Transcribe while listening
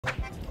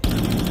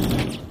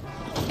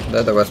The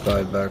other west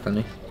side back,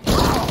 honey.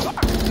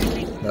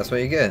 That's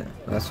what you get.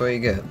 That's what you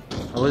get.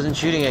 I wasn't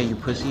shooting at you,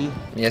 pussy.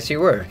 Yes, you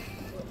were.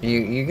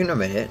 You can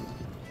admit it.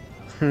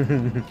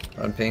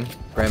 On ping.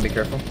 Bram, be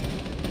careful.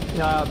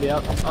 No, I'll be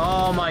up.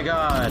 Oh my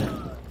god.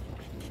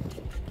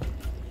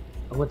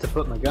 I went to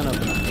put my gun up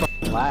and I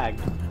fucking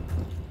lagged.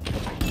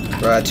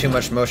 Bro, I had too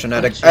much motion.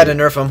 I had to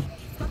nerf him.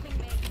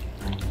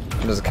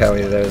 There's a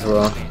Kelly there as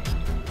well.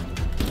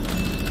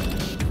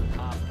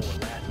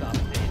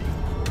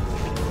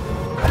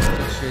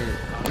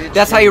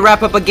 That's how you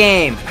wrap up a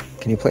game.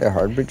 Can you play a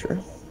hard breacher?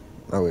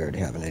 Oh, we already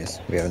have an ace.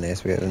 We have an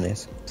ace. We have an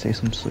ace. Say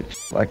some slick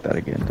like that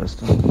again,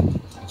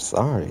 Dustin.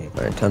 Sorry.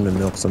 Alright, time to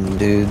milk some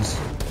dudes.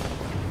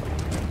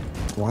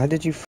 Why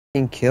did you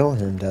f***ing kill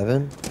him,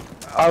 Devin?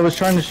 I was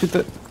trying to shoot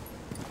the...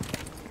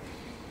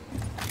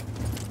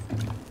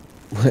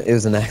 It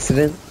was an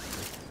accident?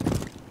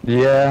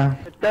 Yeah.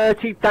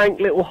 Dirty dank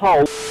little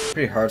hole.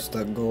 Pretty hard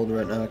stuck gold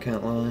right now, I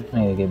can't lie. I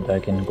need to get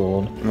back in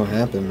gold. What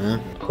happened,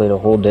 man? Played a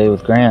whole day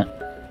with Grant.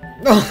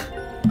 Oh!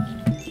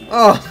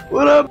 Oh!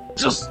 What up?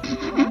 Just...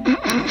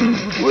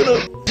 What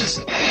up?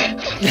 Just...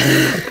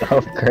 Fuck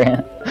off,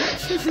 Grant.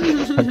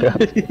 Fuck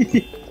off.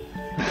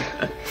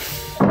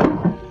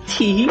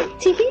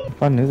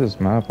 If I knew this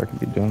map, I could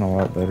be doing a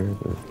lot better,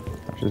 but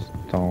I just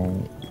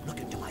don't. Look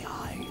into my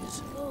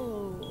eyes.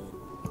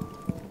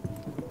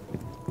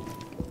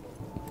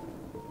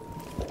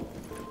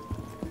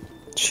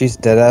 She's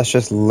deadass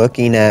just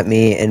looking at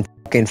me and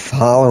fucking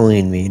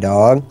following me,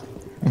 dog.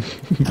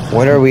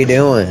 What are we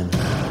doing?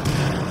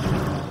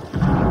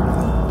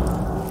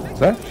 Is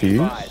that fuse?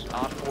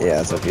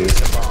 Yeah, it's a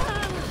fuse.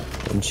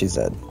 And she's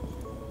dead.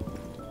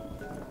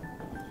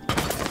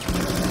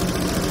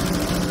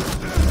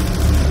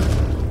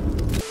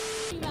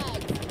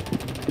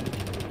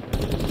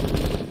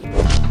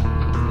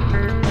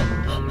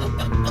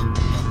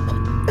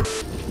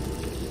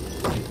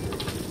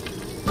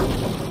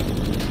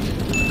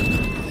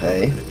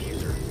 Hey.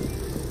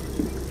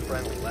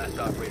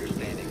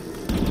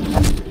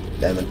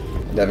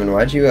 Devin,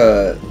 why'd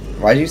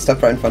you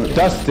step right in front of me?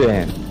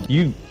 Dustin,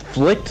 you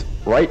flicked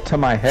right to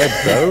my head,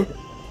 bro.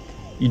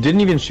 You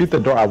didn't even shoot the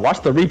door. I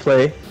watched the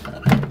replay.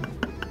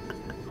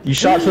 You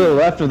shot to the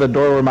left of the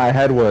door where my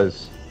head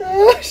was.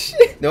 Oh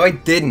shit! No, I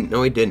didn't.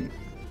 No, I didn't.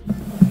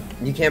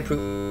 You can't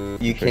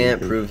prove. You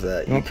can't prove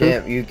that. You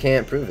can't. You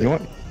can't prove it. You know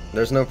what?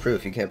 There's no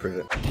proof. You can't prove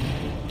it.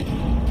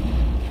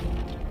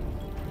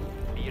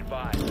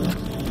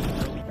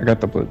 I got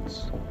the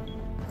blitz.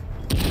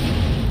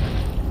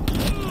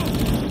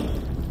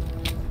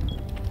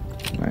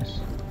 Nice.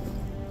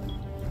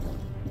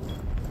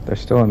 They're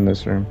still in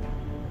this room.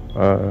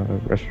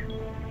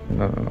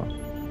 No.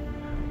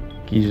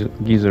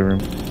 Giza room.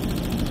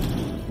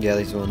 Yeah,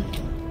 there's one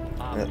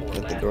at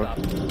the door.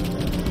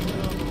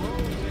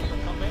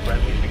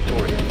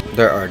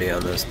 They're already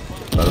on this,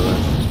 by the way.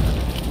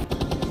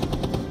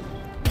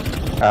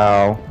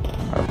 Ow.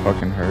 I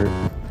fucking hurt.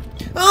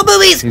 Oh,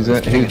 boobies! He's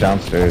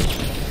downstairs.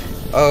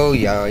 Oh,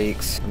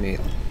 yikes. Let me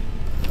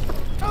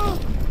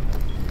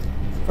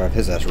grab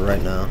his ass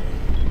right now.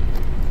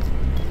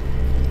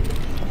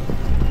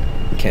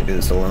 Can't do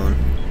this alone.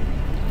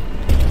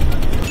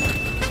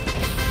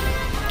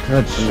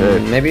 Good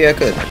shit. Maybe I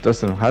could.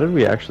 Dustin, how did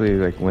we actually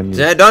like win?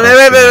 Don't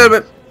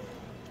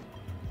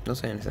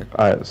say anything.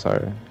 Alright,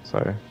 sorry.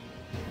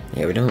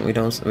 Yeah, we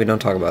don't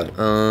talk about it.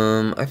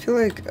 I feel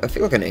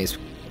like an ace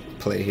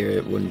play here,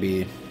 it wouldn't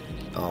be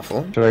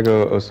awful. Should I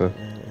go Osa?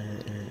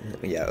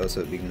 Yeah, Osa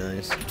would be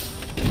nice.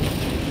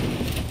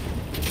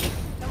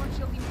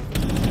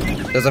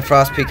 There's a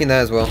frost peeking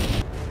that as well.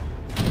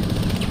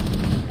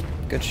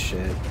 Good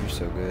shit. You're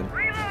so good.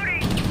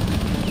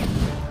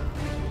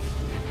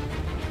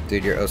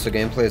 Dude, your Osa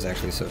gameplay is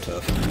actually so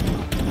tough.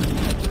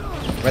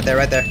 Right there,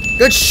 right there.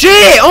 Good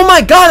shit! Oh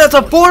my god, that's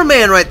a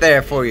 4-man right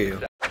there for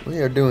you. We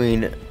are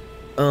doing,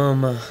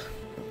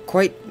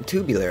 quite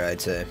tubular,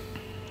 I'd say.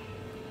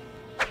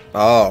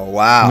 Oh,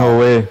 wow. No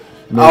way.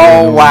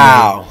 No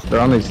wow. They're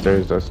on these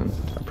stairs, Dustin.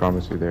 I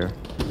promise you there.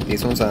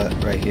 These ones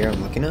right here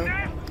I'm looking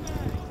at?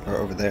 Or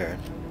over there?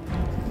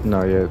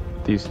 No, yeah,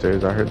 these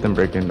stairs. I heard them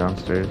breaking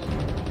downstairs.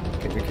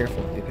 Okay, be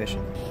careful. Be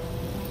patient.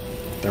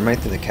 They're right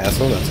through the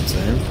castle. That's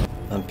insane.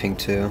 On ping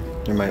 2.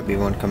 There might be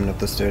one coming up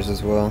the stairs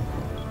as well.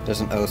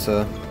 There's an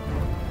Osa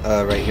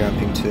right here on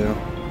ping 2.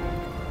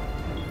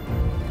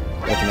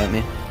 Looking at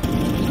me.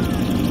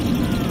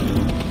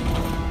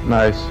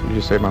 Nice. You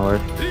just saved my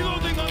life.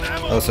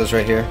 Osa's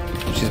right here.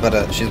 She's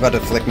about to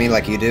flick me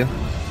like you do.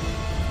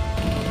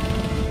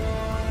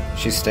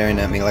 She's staring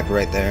at me like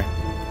right there.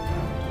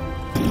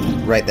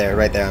 Right there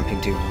on ping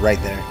 2. Right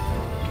there.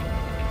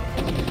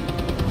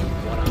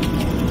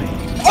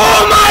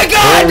 Oh my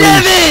god,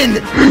 Devin!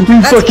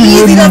 That's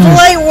easy, that's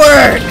light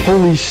work!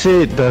 Holy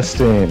shit,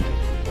 Dustin.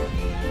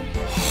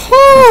 Whew.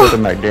 I'm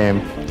clipping that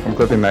game. I'm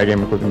clipping that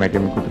game. I'm clipping that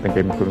game. I'm clipping that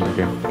game. I'm clipping that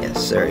game. Yes,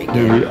 sir.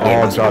 Dude, we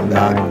all dropped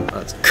 9.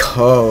 Let's go.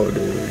 go,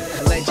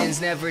 dude.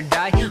 Legends never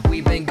die,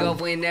 we've been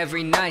going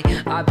every night.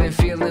 I've been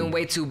feeling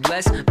way too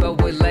blessed,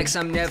 but with Lex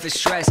I'm never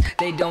stressed.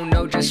 They don't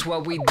know just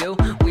what we do,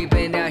 we've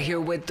been out here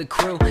with the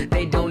crew.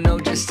 They don't know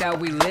just how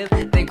we live,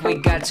 think we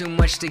got too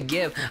much to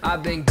give.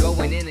 I've been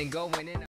going in and going in.